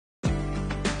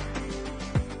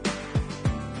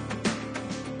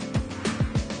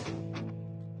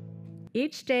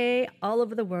Each day, all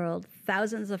over the world,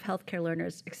 thousands of healthcare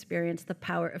learners experience the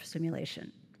power of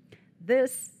simulation.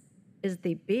 This is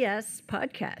the BS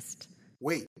Podcast.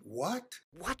 Wait, what?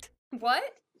 What?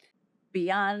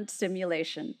 Beyond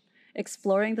Simulation,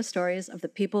 exploring the stories of the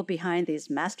people behind these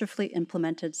masterfully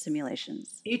implemented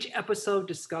simulations. Each episode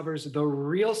discovers the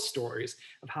real stories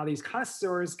of how these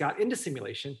connoisseurs got into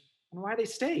simulation and why they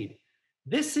stayed.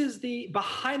 This is the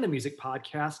Behind the Music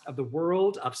podcast of the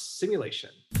world of simulation.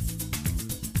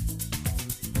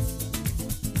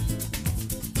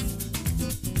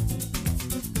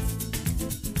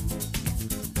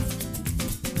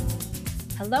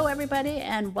 Hello, everybody,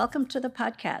 and welcome to the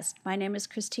podcast. My name is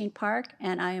Christine Park,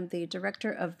 and I am the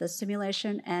director of the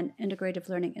Simulation and Integrative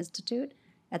Learning Institute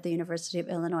at the University of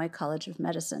Illinois College of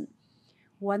Medicine.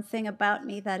 One thing about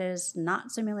me that is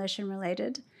not simulation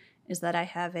related is that I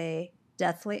have a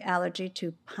deathly allergy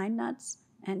to pine nuts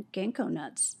and ginkgo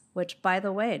nuts, which, by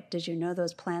the way, did you know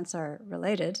those plants are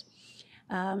related?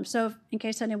 So in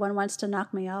case anyone wants to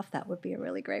knock me off, that would be a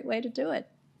really great way to do it.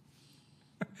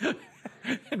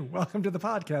 And welcome to the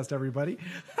podcast, everybody.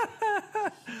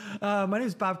 My name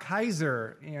is Bob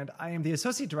Kaiser, and I am the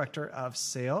Associate Director of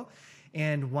SAIL.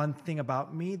 And one thing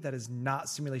about me that is not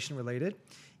simulation related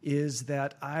is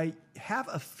that I have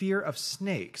a fear of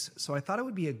snakes. So I thought it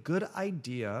would be a good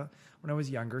idea when I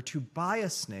was younger to buy a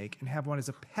snake and have one as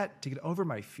a pet to get over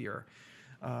my fear.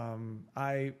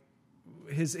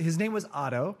 His name was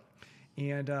Otto,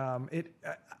 and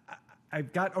I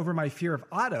got over my fear of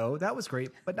Otto. That was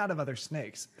great, but not of other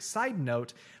snakes. Side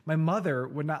note, my mother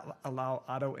would not allow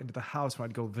Otto into the house when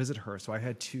I'd go visit her, so I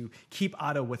had to keep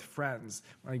Otto with friends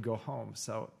when I'd go home.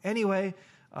 So anyway,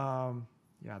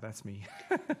 yeah, that's me.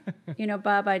 You know,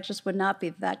 Bob, I just would not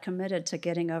be that committed to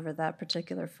getting over that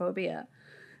particular phobia.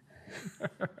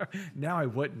 Now I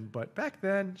wouldn't, but back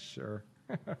then, sure.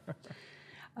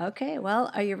 Okay,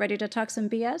 well, are you ready to talk some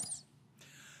BS?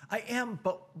 I am,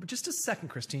 but just a second,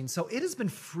 Christine. So it has been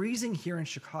freezing here in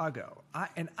Chicago.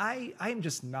 I am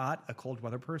just not a cold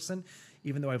weather person,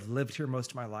 even though I've lived here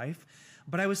most of my life.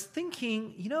 But I was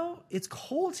thinking, you know, it's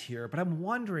cold here, but I'm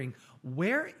wondering,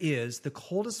 where is the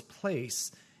coldest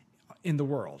place in the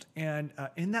world? And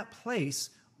in that place,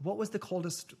 what was the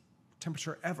coldest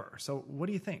temperature ever? So what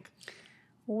do you think?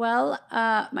 Well,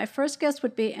 my first guess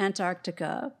would be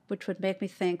Antarctica, which would make me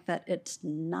think that it's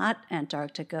not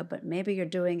Antarctica, but maybe you're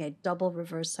doing a double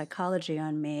reverse psychology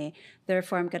on me.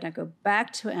 Therefore, I'm going to go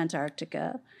back to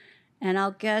Antarctica, and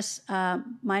I'll guess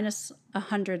minus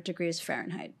 100 degrees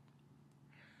Fahrenheit.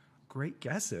 Great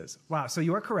guesses. Wow, so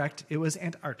you are correct. It was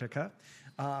Antarctica.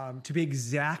 To be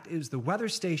exact, it was the weather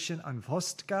station on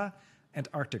Vostka,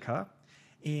 Antarctica.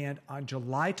 And on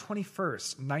July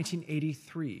 21st,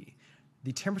 1983,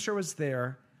 the temperature was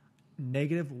there,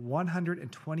 negative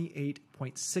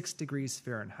 128.6 degrees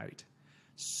Fahrenheit.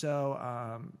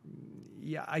 So,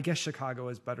 yeah, I guess Chicago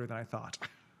is better than I thought.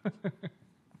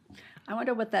 I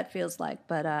wonder what that feels like,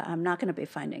 but I'm not going to be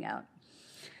finding out.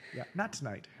 Yeah, not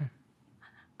tonight.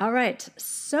 All right,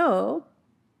 so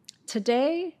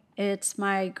today it's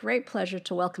my great pleasure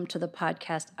to welcome to the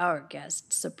podcast our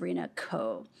guest, Sabrina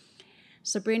Ko.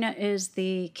 Sabrina is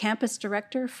the campus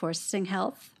director for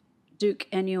SingHealth, Duke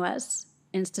NUS,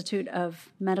 Institute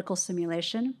of Medical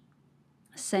Simulation,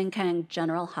 Sengkang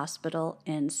General Hospital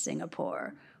in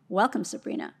Singapore. Welcome,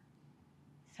 Sabrina.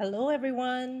 Hello,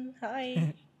 everyone.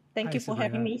 Hi. Thank Hi, you for Sabrina.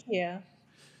 having me here.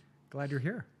 Glad you're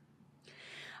here.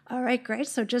 All right, great.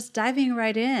 So just diving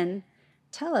right in,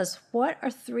 tell us, what are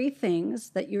 3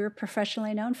 things that you're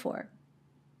professionally known for?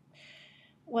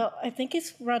 Well, I think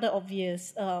it's rather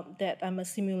obvious that I'm a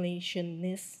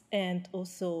simulationist and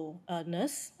also a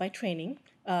nurse by training,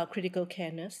 critical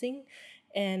care nursing.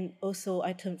 And also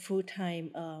I turned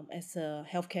full-time as a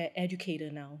healthcare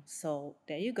educator now. So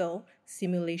there you go,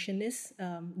 simulationist,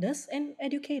 nurse and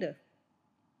educator.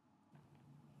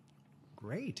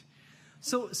 Great.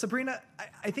 So, Sabrina,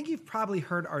 I think you've probably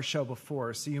heard our show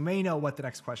before, so you may know what the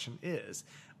next question is.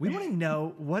 We want to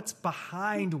know what's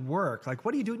behind work. Like,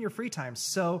 what do you do in your free time?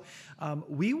 So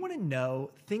we want to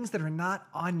know things that are not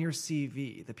on your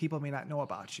CV that people may not know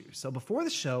about you. So before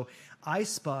the show, I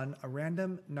spun a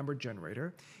random number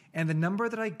generator, and the number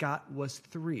that I got was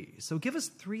 3. So give us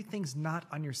 3 things not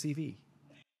on your CV.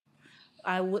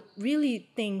 I would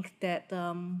really think that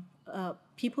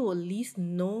people will at least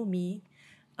know me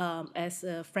as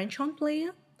a French horn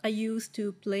player. I used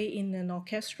to play in an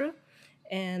orchestra,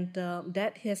 and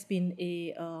that has been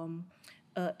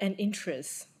an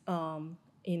interest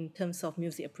in terms of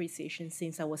music appreciation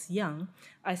since I was young.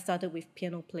 I started with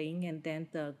piano playing and then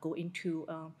go into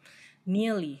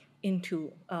nearly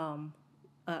into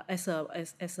as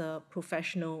a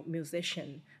professional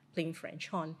musician playing French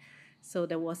horn. So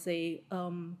there was a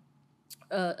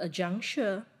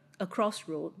juncture, a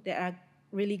crossroad that I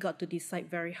really got to decide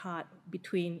very hard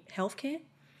between healthcare,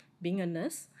 being a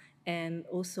nurse, and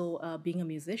also being a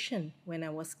musician when I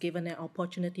was given an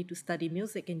opportunity to study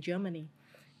music in Germany.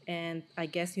 And I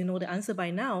guess you know the answer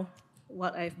by now,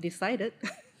 what I've decided.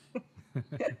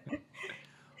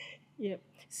 Yeah.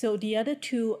 So the other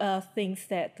two things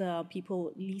that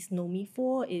people at least know me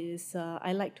for is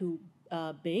I like to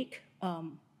bake,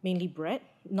 mainly bread.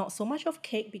 Not so much of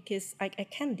cake because I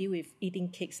can't deal with eating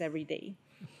cakes every day.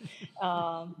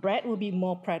 Bread will be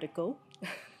more practical.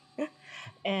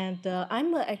 And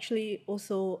I'm actually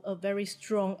also a very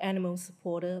strong animal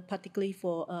supporter, particularly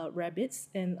for rabbits.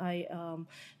 And I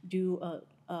do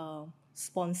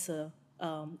sponsor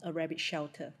a rabbit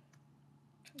shelter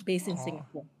based in Aw.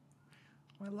 Singapore.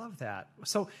 I love that.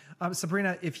 So,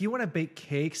 Sabrina, if you want to bake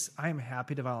cakes, I'm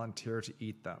happy to volunteer to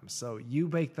eat them. So you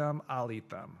bake them, I'll eat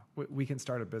them. We can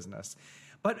start a business.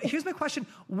 But here's my question: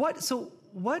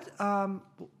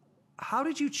 how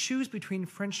did you choose between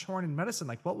French horn and medicine?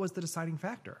 Like, what was the deciding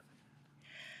factor?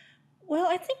 Well,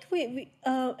 I think we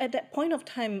at that point of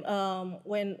time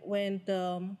when we,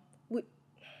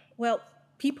 well,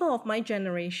 people of my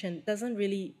generation doesn't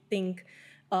really think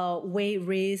weigh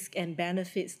risk and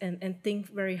benefits and think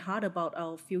very hard about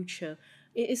our future.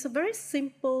 It's a very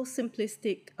simple,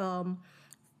 simplistic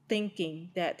thinking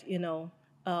that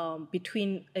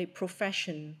between a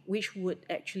profession which would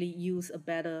actually use a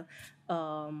better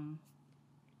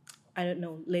I don't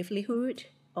know, livelihood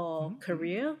or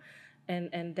career.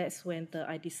 And that's when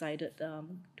I decided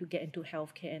to get into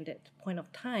healthcare. And at point of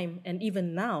time, and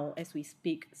even now as we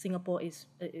speak, Singapore is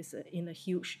in a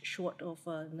huge short of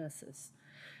nurses.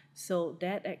 So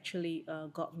that actually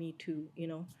got me to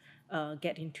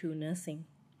get into nursing.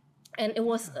 And it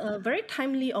was a very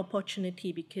timely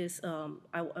opportunity because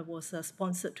I was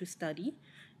sponsored to study,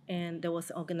 and there was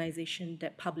an organization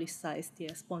that publicized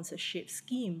their sponsorship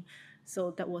scheme.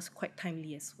 So that was quite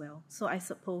timely as well. So I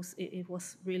suppose it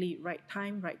was really right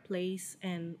time, right place,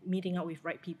 and meeting up with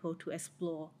right people to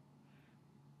explore.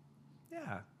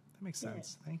 Yeah, that makes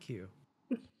sense. Thank you.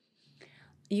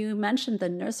 You mentioned the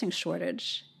nursing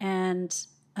shortage, and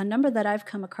a number that I've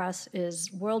come across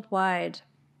is worldwide,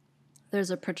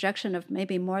 there's a projection of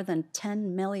maybe more than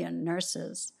 10 million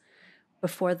nurses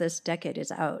before this decade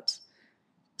is out.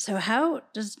 So how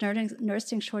does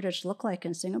nursing shortage look like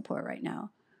in Singapore right now?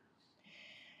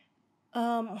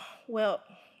 Well,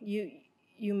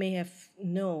 you may have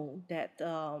know that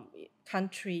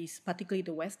countries, particularly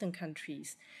the Western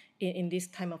countries, in this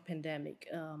time of pandemic,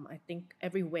 I think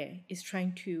everywhere is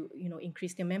trying to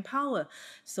increase their manpower.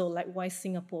 So likewise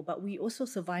Singapore, but we also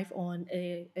survive on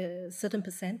a certain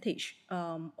percentage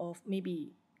of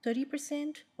maybe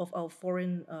 30% of our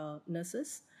foreign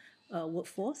nurses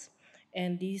workforce.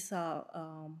 And these are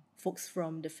folks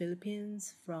from the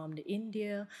Philippines, from the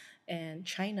India, and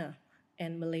China,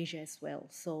 and Malaysia as well.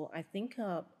 So I think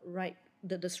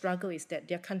the struggle is that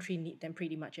their country need them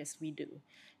pretty much as we do.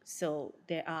 So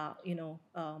there are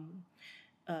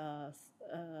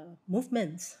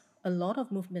movements, a lot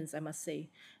of movements, I must say,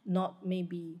 not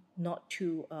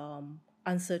to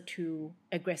answer to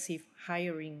aggressive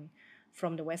hiring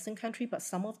from the Western country, but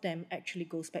some of them actually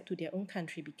goes back to their own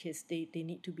country because they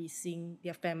need to be seeing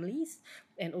their families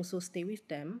and also stay with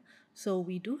them. So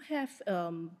we do have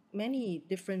many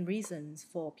different reasons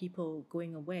for people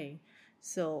going away.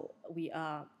 So we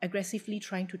are aggressively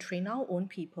trying to train our own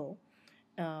people.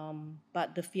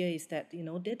 But the fear is that,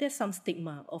 there's some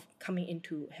stigma of coming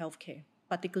into healthcare,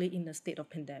 particularly in the state of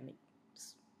pandemic.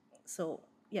 So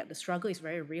yeah, the struggle is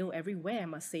very real everywhere, I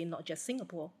must say, not just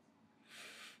Singapore.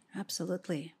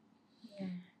 Absolutely. Yeah.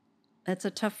 It's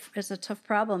a tough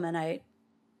problem, and I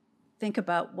think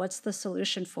about what's the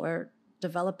solution for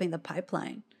developing the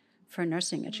pipeline for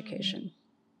nursing education.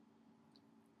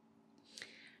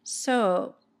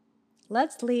 So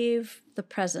let's leave the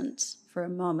present for a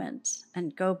moment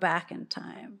and go back in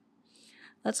time.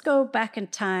 Let's go back in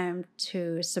time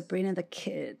to Sabrina the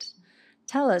Kid.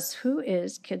 Tell us, who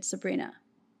is Kid Sabrina?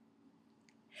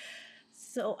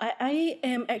 So I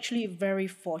am actually very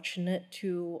fortunate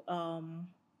to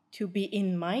be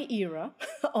in my era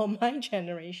or my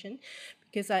generation,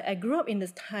 because I grew up in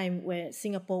this time where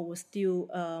Singapore was still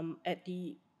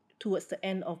towards the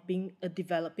end of being a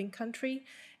developing country,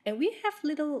 and we have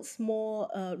little small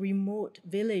remote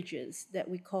villages that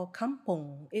we call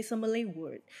kampong. It's a Malay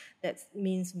word that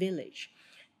means village,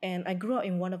 and I grew up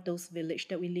in one of those villages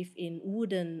that we live in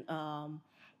wooden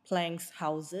planks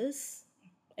houses,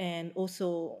 and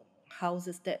also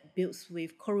houses that built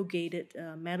with corrugated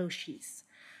metal sheets,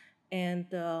 and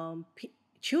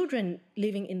children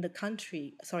living in the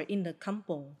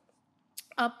kampong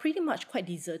are pretty much quite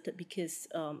deserted because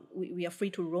we are free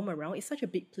to roam around. It's such a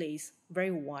big place,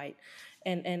 very wide,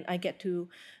 and I get to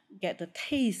get the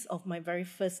taste of my very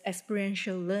first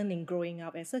experiential learning growing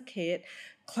up as a kid,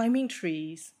 climbing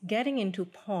trees, getting into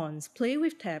ponds, play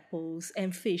with tadpoles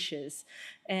and fishes,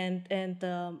 and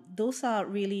those are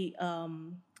really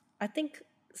I think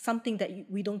something that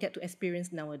we don't get to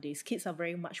experience nowadays. Kids are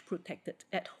very much protected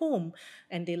at home,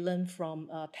 and they learn from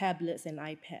tablets and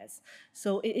iPads.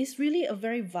 So it is really a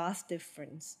very vast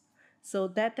difference. So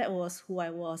that was who I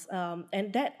was,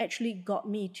 and that actually got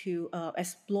me to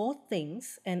explore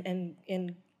things and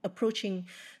approaching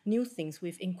new things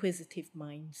with inquisitive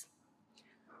minds.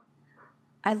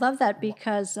 I love that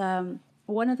because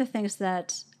one of the things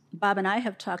that Bob and I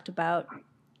have talked about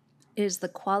is the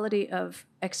quality of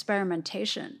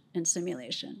experimentation in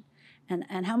simulation,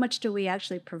 and how much do we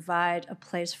actually provide a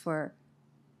place for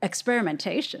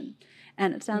experimentation.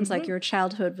 And it sounds like your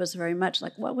childhood was very much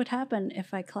like, what would happen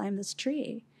if I climb this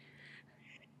tree?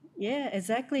 Yeah,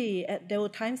 exactly. There were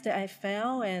times that I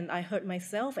fell and I hurt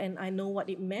myself, and I know what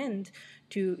it meant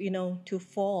to, to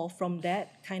fall from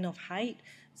that kind of height.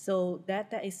 So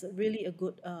that is really a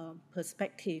good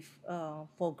perspective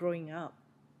for growing up.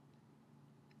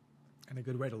 And a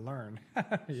good way to learn.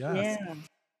 Yes. Yeah.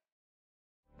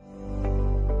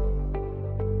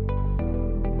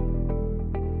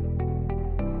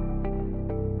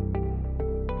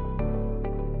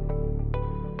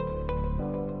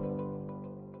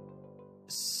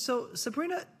 So,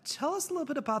 Sabrina, tell us a little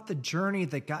bit about the journey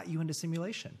that got you into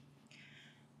simulation.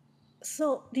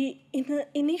 So the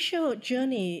initial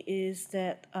journey is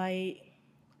that I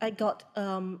got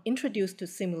introduced to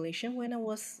simulation when I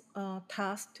was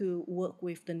tasked to work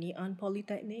with the Ngee Ann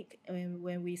Polytechnic, and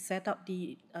when we set up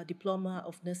the Diploma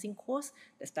of Nursing course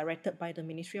that's directed by the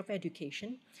Ministry of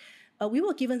Education. We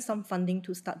were given some funding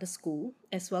to start the school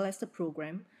as well as the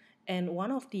program. And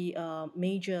one of the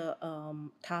major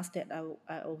tasks that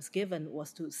I was given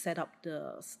was to set up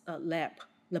the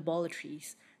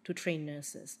laboratories to train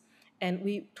nurses. And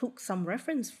we took some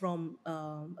reference from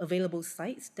available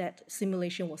sites that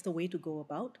simulation was the way to go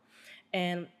about.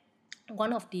 And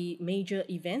one of the major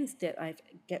events that I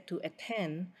get to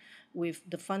attend with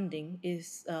the funding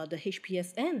is the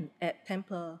HPSN at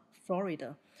Tampa,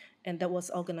 Florida. And that was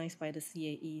organized by the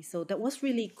CAE. So that was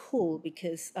really cool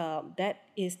because that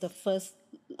is the first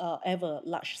ever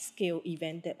large-scale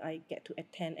event that I get to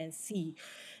attend and see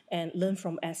and learn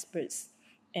from experts.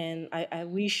 And I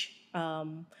wish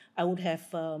I would have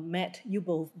met you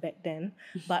both back then,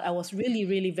 but I was really,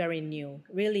 really very new,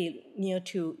 really near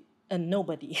to a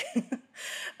nobody.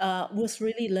 Was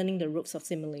really learning the ropes of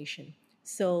simulation.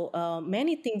 So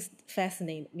many things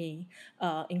fascinate me,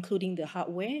 including the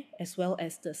hardware as well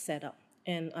as the setup.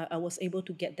 And I was able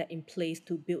to get that in place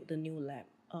to build the new lab.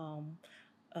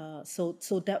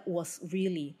 So that was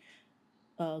really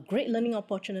a great learning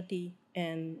opportunity,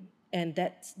 and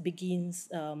that begins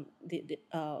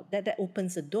that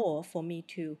opens the door for me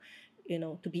to,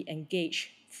 to be engaged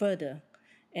further,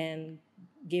 and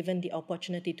given the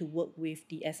opportunity to work with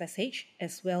the SSH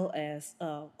as well as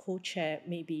co-chair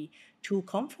maybe 2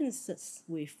 conferences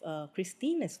with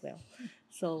Christine as well.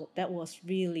 So that was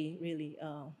really, really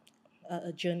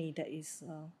a journey that is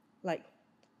like,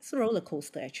 it's a roller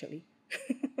coaster actually.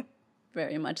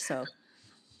 Very much so.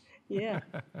 Yeah.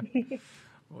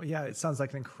 Well, yeah, it sounds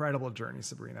like an incredible journey,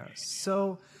 Sabrina.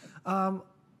 So,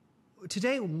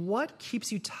 today, what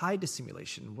keeps you tied to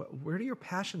simulation? Where do your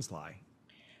passions lie?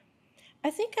 I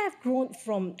think I've grown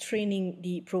from training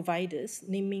the providers,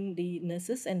 naming the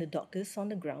nurses and the doctors on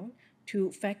the ground,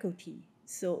 to faculty.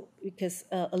 So, because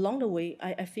along the way,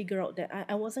 I figured out that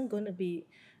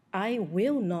I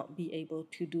will not be able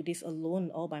to do this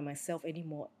alone all by myself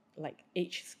anymore. Like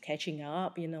age is catching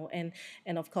up, and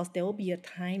of course there will be a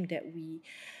time that we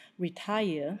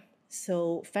retire.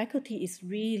 So faculty is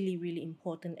really, really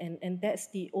important, and that's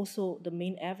also the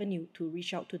main avenue to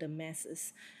reach out to the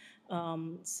masses.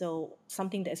 So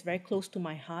something that's very close to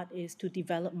my heart is to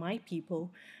develop my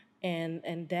people,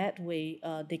 and that way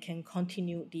they can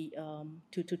continue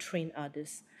to train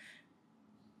others.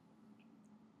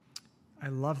 I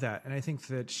love that. And I think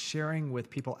that sharing with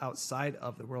people outside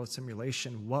of the world of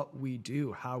simulation what we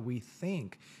do, how we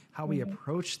think, how we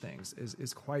approach things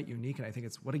is quite unique. And I think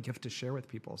it's what a gift to share with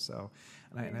people. So,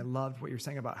 and I loved what you're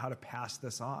saying about how to pass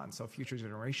this on so future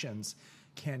generations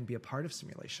can be a part of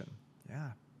simulation.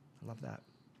 Yeah, I love that.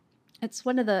 It's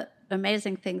one of the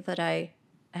amazing things that I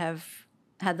have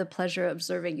had the pleasure of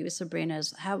observing you, Sabrina,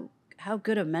 is how how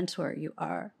good a mentor you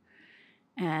are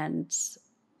and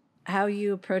how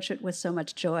you approach it with so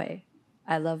much joy.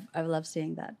 I love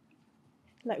seeing that.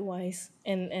 Likewise,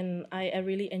 and I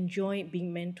really enjoy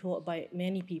being mentored by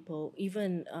many people.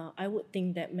 Even I would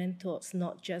think that mentors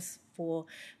not just for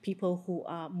people who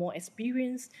are more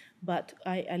experienced, but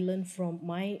I learn from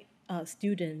my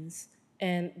students,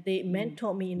 and they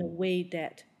mentor me in a way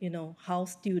that how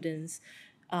students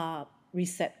are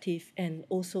receptive and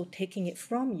also taking it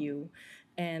from you,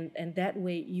 and that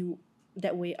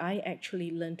way I actually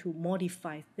learn to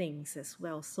modify things as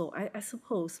well. So I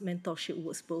suppose mentorship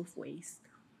works both ways.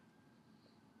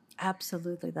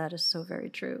 Absolutely, that is so very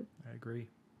true. I agree.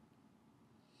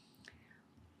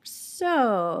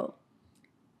 So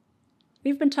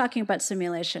we've been talking about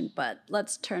simulation, but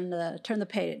let's turn the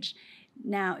page.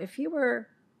 Now, if you were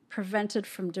prevented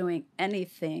from doing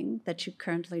anything that you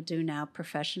currently do now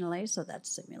professionally, so that's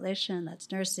simulation,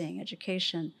 that's nursing,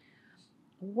 education,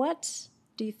 what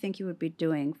do you think you would be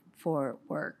doing for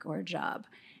work or a job?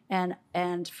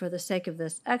 And for the sake of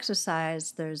this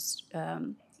exercise, there's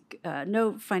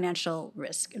no financial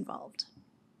risk involved.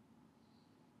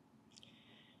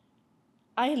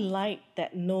 I like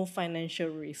that no financial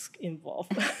risk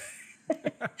involved.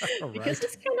 Because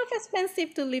it's kind of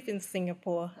expensive to live in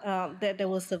Singapore. There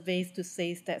were surveys to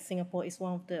say that Singapore is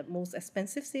one of the most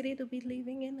expensive city to be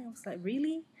living in. I was like,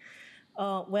 really?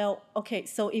 Well, okay,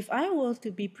 so if I were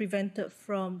to be prevented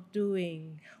from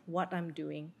doing what I'm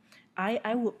doing,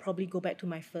 I would probably go back to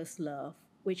my first love,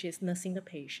 which is nursing the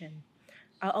patient.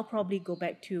 I'll probably go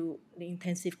back to the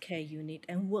intensive care unit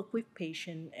and work with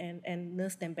patients and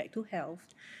nurse them back to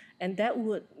health. And that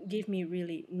would give me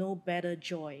really no better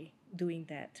joy doing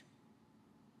that.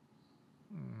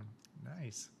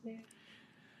 Nice. Yeah.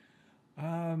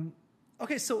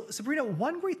 Okay, so Sabrina,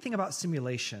 one great thing about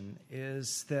simulation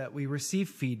is that we receive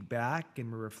feedback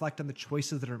and we reflect on the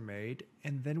choices that are made,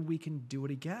 and then we can do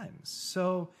it again.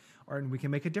 And we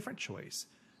can make a different choice.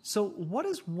 So what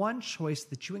is one choice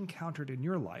that you encountered in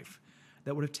your life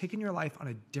that would have taken your life on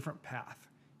a different path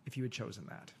if you had chosen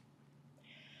that?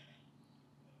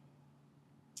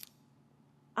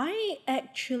 I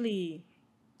actually,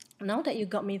 now that you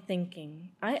got me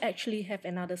thinking, I actually have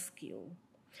another skill.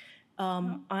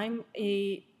 I'm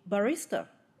a barista,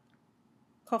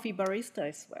 coffee barista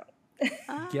as well.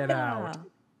 Get out.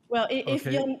 Well, if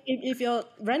Okay. if your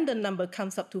random number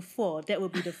comes up to 4, that will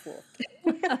be the 4th.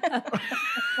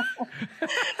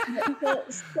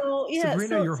 Yeah.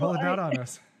 Sabrina, you're holding out on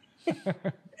us.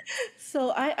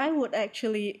 So I would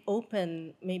actually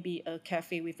open maybe a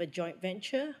cafe with a joint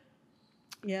venture,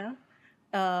 yeah,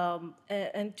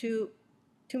 and to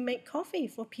make coffee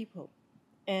for people,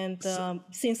 and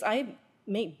since I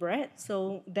make bread,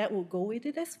 so that will go with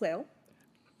it as well.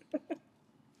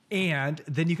 And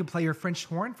then you can play your French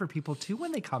horn for people too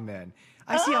when they come in.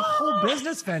 I see a whole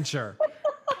business venture.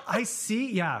 I see.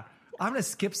 Yeah. I'm going to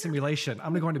skip simulation.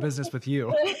 I'm going to go into business with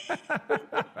you.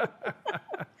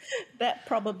 That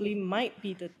probably might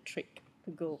be the trick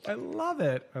to go. I love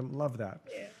it. I love that.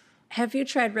 Yeah. Have you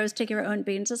tried roasting your own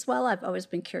beans as well? I've always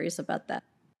been curious about that.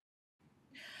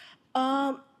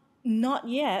 Not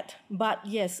yet, but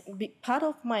yes, part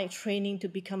of my training to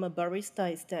become a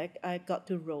barista is that I got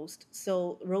to roast.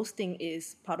 So roasting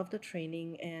is part of the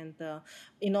training, and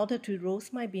in order to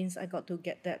roast my beans, I got to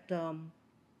get that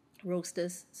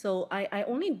roasters. So I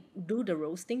only do the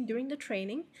roasting during the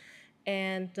training,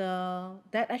 and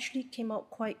that actually came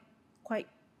out quite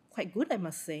good, I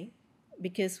must say,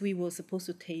 because we were supposed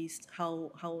to taste how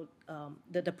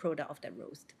the product of that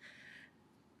roast.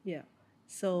 Yeah.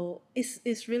 So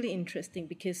it's really interesting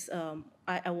because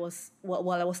I was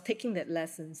while I was taking that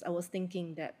lessons, I was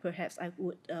thinking that perhaps I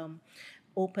would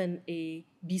open a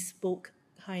bespoke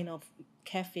kind of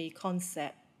cafe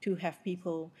concept to have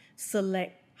people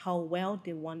select how well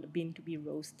they want the bean to be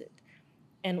roasted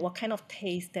and what kind of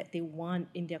taste that they want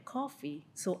in their coffee.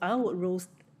 So I would roast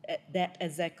that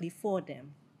exactly for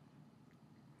them.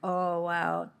 Oh,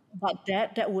 wow. But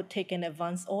that would take an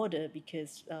advance order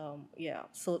because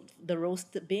so the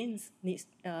roasted beans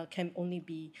can only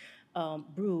be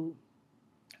brewed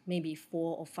maybe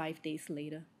 4 or 5 days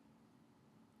later.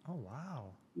 Oh,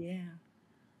 wow. Yeah.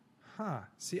 Huh.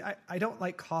 See, I don't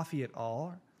like coffee at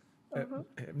all.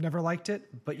 I've never liked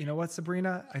it. But you know what,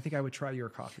 Sabrina? I think I would try your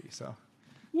coffee. So.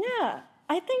 Yeah.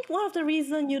 I think one of the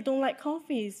reasons you don't like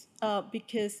coffee is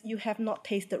because you have not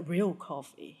tasted real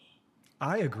coffee.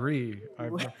 I agree.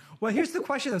 Well, here's the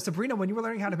question though, Sabrina, when you were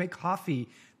learning how to make coffee,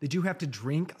 did you have to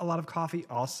drink a lot of coffee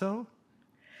also?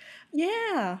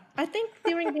 Yeah, I think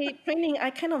during the training, I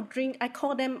kind of drink, I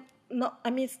call them,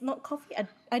 it's not coffee,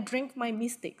 I drink my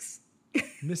mystics.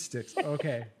 Mystics,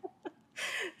 okay.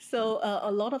 So a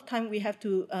lot of time we have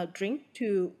to drink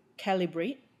to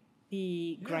calibrate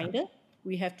the grinder.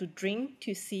 We have to drink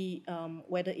to see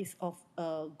whether it's of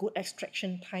good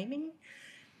extraction timing.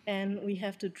 And we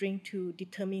have to drink to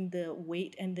determine the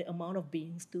weight and the amount of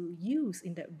beans to use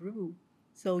in that brew.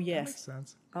 So That makes yes,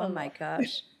 sense. Oh my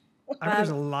gosh. There's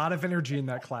a lot of energy in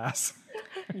that class.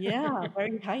 yeah,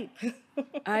 very hype.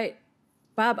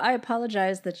 Bob, I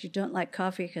apologize that you don't like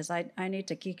coffee because I need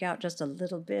to geek out just a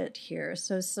little bit here.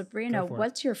 So, Sabrina, Go for it.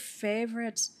 what's your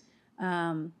favorite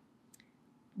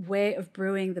way of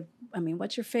brewing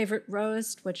what's your favorite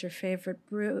roast? What's your favorite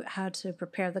brew? How to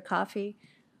prepare the coffee?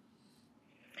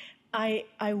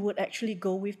 I would actually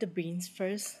go with the beans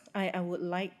first. I would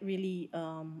like really.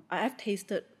 I've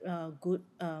tasted good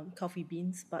coffee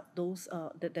beans, but those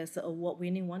there's an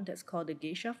award-winning one that's called the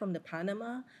Geisha from the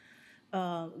Panama.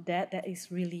 That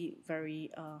is really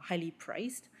very highly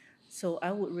priced. So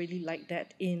I would really like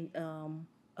that in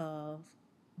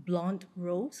blonde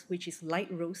roast, which is light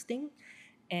roasting,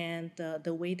 and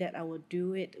the way that I would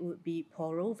do it would be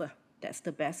pour over. That's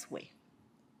the best way.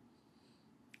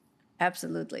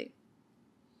 Absolutely.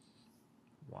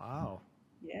 Wow.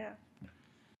 Yeah.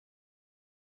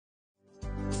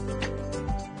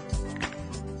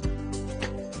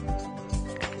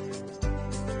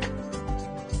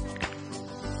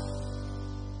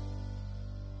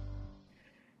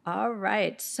 All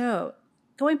right. So,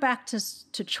 going back to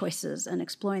choices and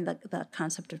exploring the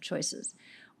concept of choices,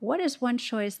 what is one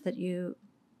choice that you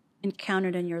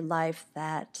encountered in your life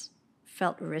that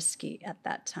felt risky at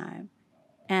that time,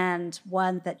 and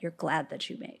one that you're glad that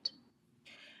you made?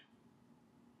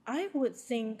 I would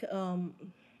think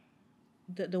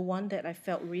the one that I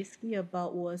felt risky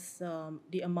about was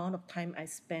the amount of time I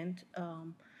spent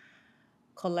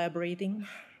collaborating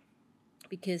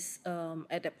because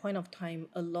at that point of time,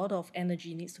 a lot of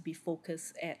energy needs to be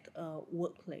focused at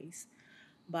workplace.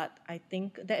 But I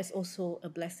think that is also a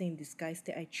blessing in disguise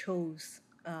that I chose,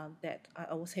 that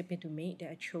I was happy to make,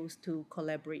 that I chose to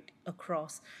collaborate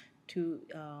across to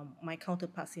my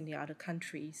counterparts in the other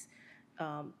countries.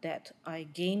 That I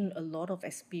gained a lot of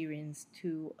experience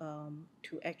to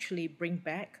actually bring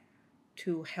back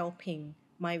to helping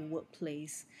my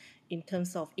workplace in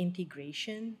terms of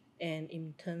integration and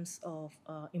in terms of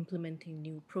implementing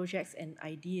new projects and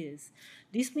ideas.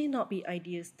 These may not be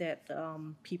ideas that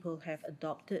people have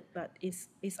adopted, but it's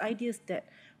ideas that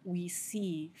we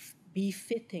see be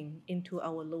fitting into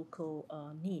our local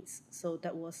needs. So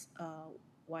that was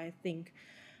why I think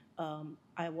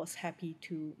I was happy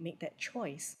to make that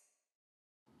choice.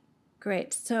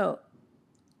 Great. So,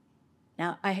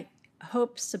 now I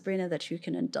hope, Sabrina, that you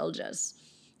can indulge us,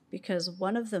 because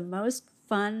one of the most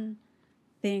fun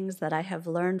things that I have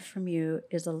learned from you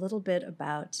is a little bit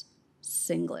about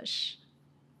Singlish.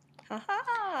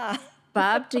 Haha!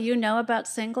 Bob, do you know about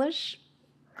Singlish?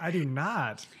 I do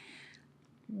not.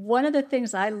 One of the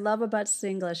things I love about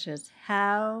Singlish is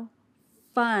how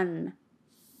fun,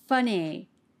 funny,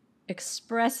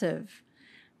 expressive,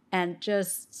 and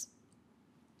just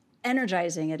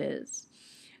energizing it is.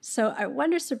 So I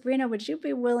wonder, Sabrina, would you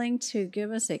be willing to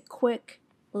give us a quick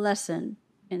lesson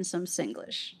in some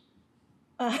Singlish?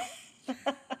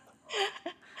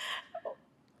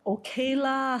 Okay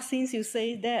lah, since you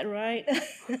say that, right?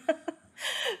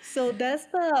 So that's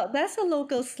a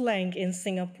local slang in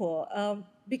Singapore.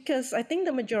 Because I think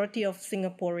the majority of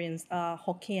Singaporeans are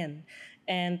Hokkien,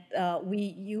 and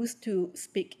we used to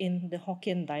speak in the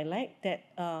Hokkien dialect that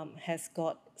has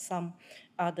got some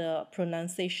other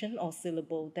pronunciation or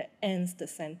syllable that ends the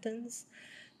sentence.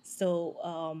 So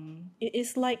it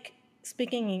is like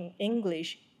speaking in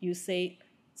English. You say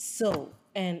so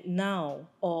and now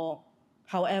or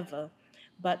however,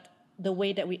 but the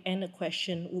way that we end a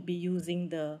question would be using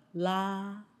the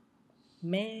la,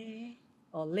 me,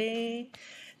 or le.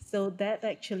 So that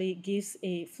actually gives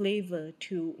a flavor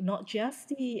to not just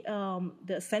the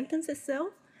sentence itself,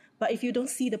 but if you don't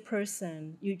see the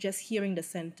person, you just hearing the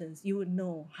sentence, you would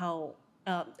know how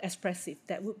expressive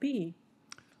that would be.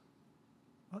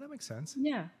 Oh, that makes sense.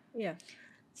 Yeah, yeah.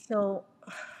 So,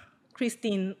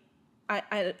 Christine,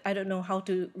 I don't know how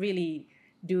to really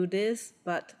do this,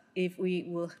 but if we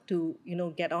were to,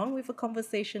 get on with a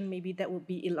conversation, maybe that would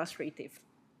be illustrative.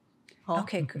 Huh?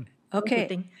 Okay, good. Don't you Okay.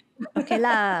 think? Okay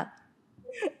lah.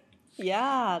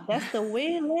 Yeah, that's the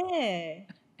way leh.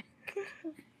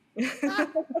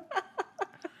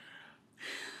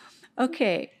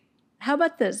 Okay. How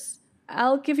about this?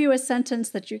 I'll give you a sentence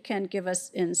that you can give us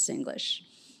in Singlish.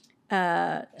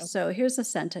 So here's a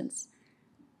sentence.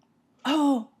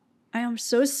 Oh, I am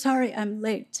so sorry I'm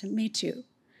late to meet you,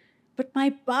 but my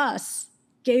boss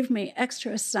gave me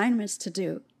extra assignments to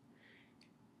do.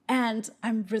 And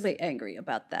I'm really angry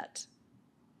about that.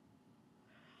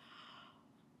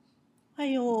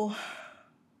 Ayo,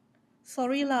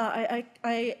 sorry lah.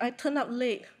 I turned up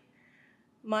late.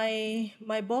 My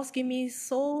boss gave me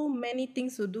so many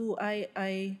things to do.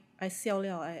 I siao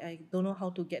liao. I don't know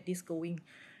how to get this going.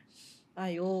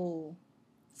 Ayo,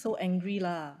 so angry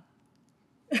lah.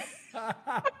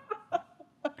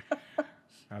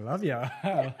 I love you.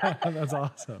 That's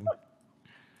awesome.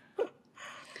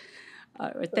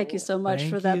 All right, thank you so much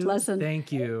for that lesson.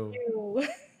 Thank you. Ew.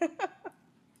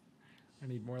 I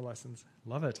need more lessons.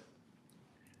 Love it.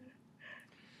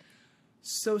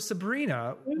 So,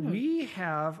 Sabrina, we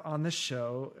have on the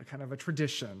show kind of a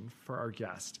tradition for our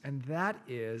guest, and that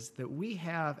is that we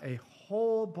have a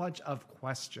whole bunch of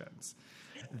questions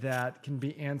that can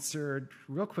be answered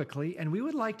real quickly, and we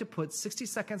would like to put 60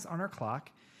 seconds on our clock,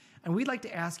 and we'd like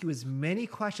to ask you as many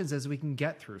questions as we can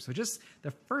get through. So just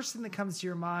the first thing that comes to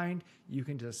your mind, you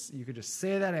could just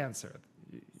say that answer.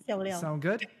 Sound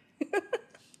good?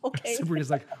 Okay. Sabrina's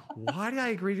like, why did I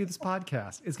agree to do this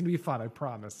podcast? It's going to be fun, I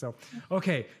promise. So,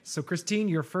 okay. So, Christine,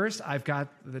 you're first. I've got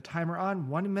the timer on,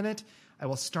 1 minute. I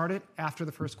will start it after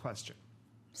the first question.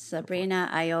 Sabrina,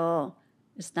 ayo,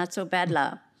 it's not so bad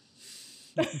lah.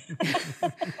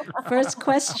 First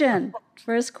question.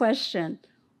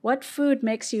 What food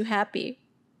makes you happy?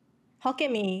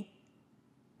 Hokkien Mee.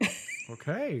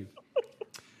 Okay.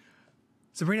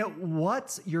 Sabrina,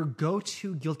 what's your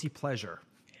go-to guilty pleasure?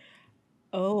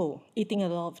 Oh, eating a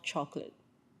lot of chocolate.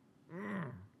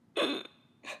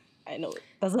 I know it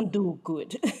doesn't do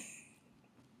good.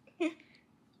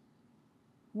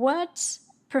 What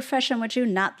profession would you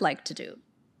not like to do?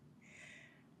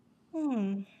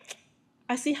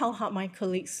 I see how hard my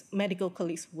medical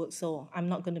colleagues work, so I'm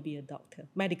not going to be a doctor,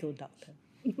 medical doctor.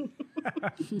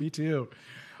 Me too.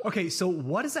 Okay, so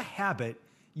what is a habit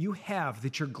you have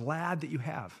that you're glad that you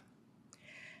have?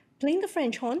 Playing the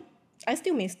French horn, I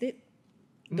still missed it,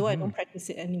 though I don't practice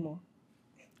it anymore.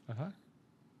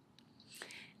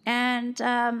 And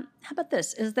how about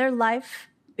this? Is there life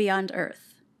beyond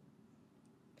Earth?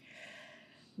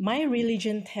 My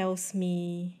religion tells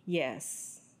me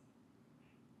yes,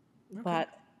 but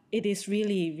it is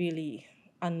really, really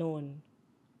unknown.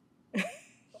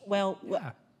 Well,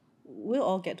 we'll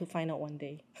all get to find out one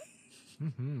day.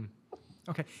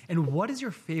 Okay, and what is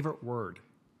your favorite word?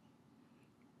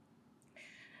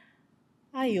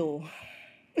 Ayo.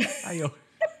 Ayo.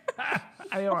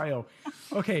 Ayo.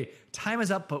 Okay, time is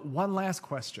up, but one last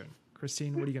question.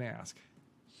 Christine, what are you going to ask?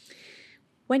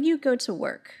 When you go to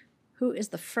work, who is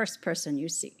the first person you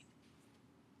see?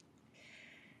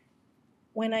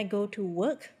 When I go to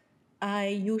work, I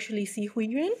usually see Hui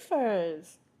Yuan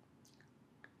first.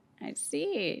 I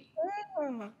see.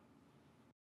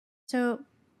 So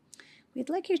we'd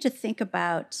like you to think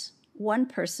about one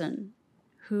person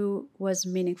who was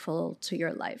meaningful to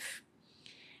your life.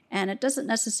 And it doesn't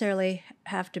necessarily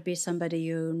have to be somebody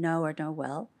you know or know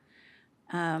well.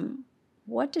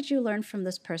 What did you learn from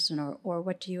this person, or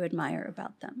what do you admire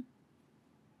about them?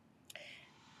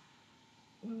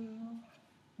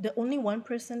 The only one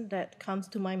person that comes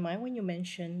to my mind when you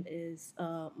mention is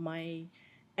my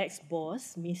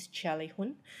ex-boss, Miss Chia Lei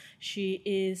Hun. She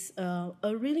is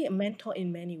really a mentor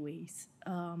in many ways.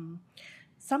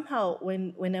 Somehow,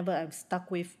 whenever I'm stuck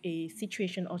with a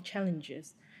situation or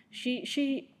challenges,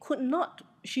 she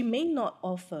may not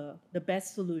offer the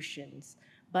best solutions,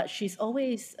 but she's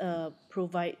always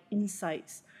provide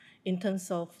insights in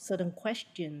terms of certain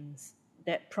questions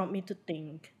that prompt me to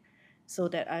think, so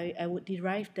that I would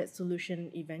derive that solution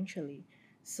eventually.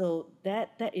 So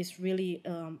that is really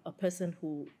a person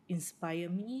who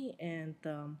inspired me, and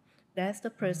that's the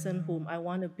person whom I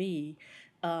want to be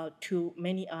to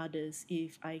many others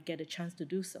if I get a chance to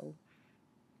do so.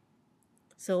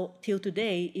 So till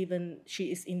today, even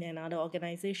she is in another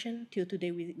organization, till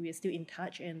today we are still in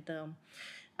touch, and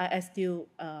I still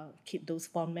keep those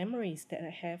fond memories that I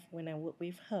have when I worked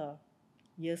with her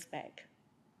years back.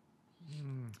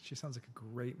 She sounds like a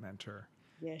great mentor.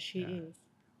 Yeah, she is.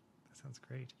 That sounds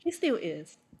great. She still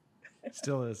is.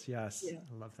 Still is, yes. Yeah.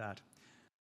 I love that.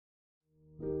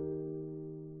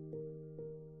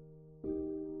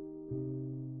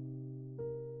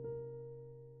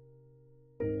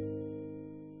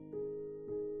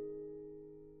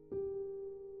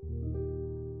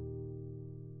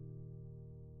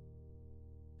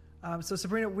 So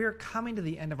Sabrina, we're coming to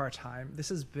the end of our time. This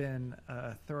has been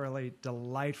a thoroughly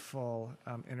delightful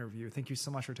interview. Thank you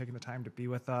so much for taking the time to be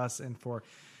with us and for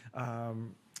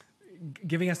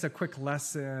giving us a quick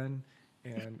lesson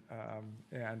and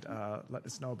let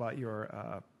us know about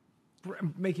your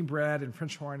making bread and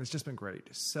French horn. It's just been great.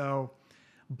 So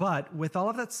But with all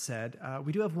of that said,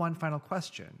 we do have one final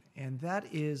question, and that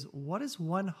is, what is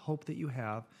one hope that you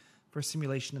have for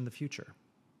simulation in the future?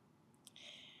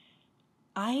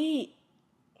 I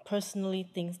personally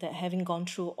think that having gone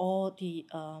through all the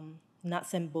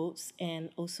nuts and bolts and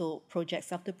also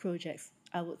projects after projects,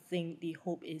 I would think the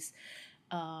hope is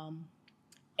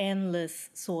endless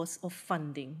source of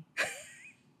funding.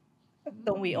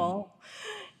 Don't we all?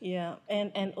 Yeah,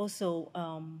 and also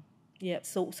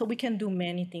so we can do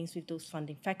many things with those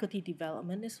funding. Faculty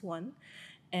development is one,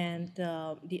 and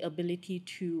the ability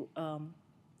to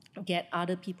get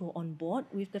other people on board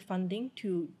with the funding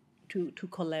to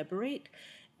collaborate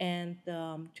and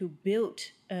to build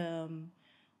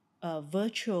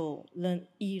virtual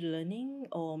e-learning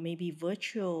or maybe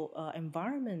virtual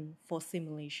environment for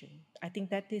simulation. I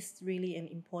think that is really an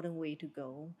important way to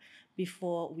go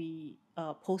before we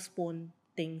postpone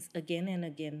things again and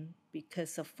again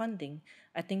because of funding.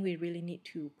 I think we really need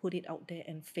to put it out there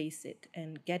and face it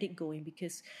and get it going,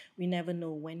 because we never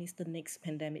know when is the next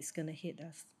pandemic going to hit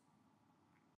us.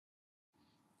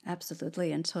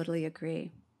 Absolutely, and totally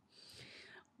agree.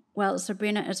 Well,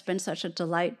 Sabrina, it's been such a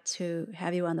delight to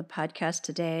have you on the podcast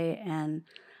today, and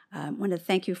I want to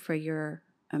thank you for your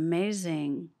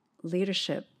amazing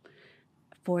leadership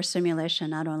for simulation,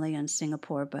 not only in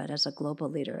Singapore, but as a global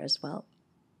leader as well.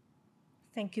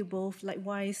 Thank you both.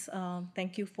 Likewise,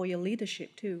 thank you for your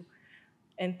leadership too.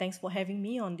 And thanks for having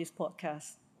me on this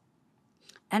podcast.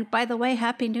 And by the way,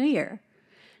 Happy New Year.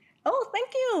 Oh, thank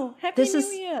you. Happy New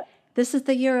Year. This is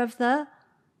the year of the?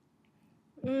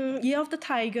 Year of the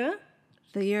Tiger.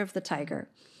 The year of the Tiger.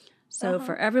 So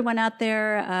for everyone out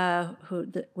there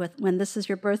when this is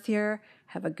your birth year,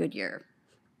 have a good year.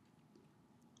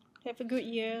 Have a good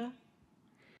year.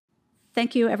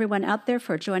 Thank you, everyone out there,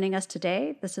 for joining us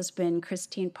today. This has been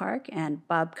Christine Park and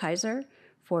Bob Kaiser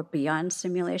for Beyond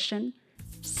Simulation.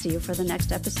 See you for the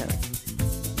next episode.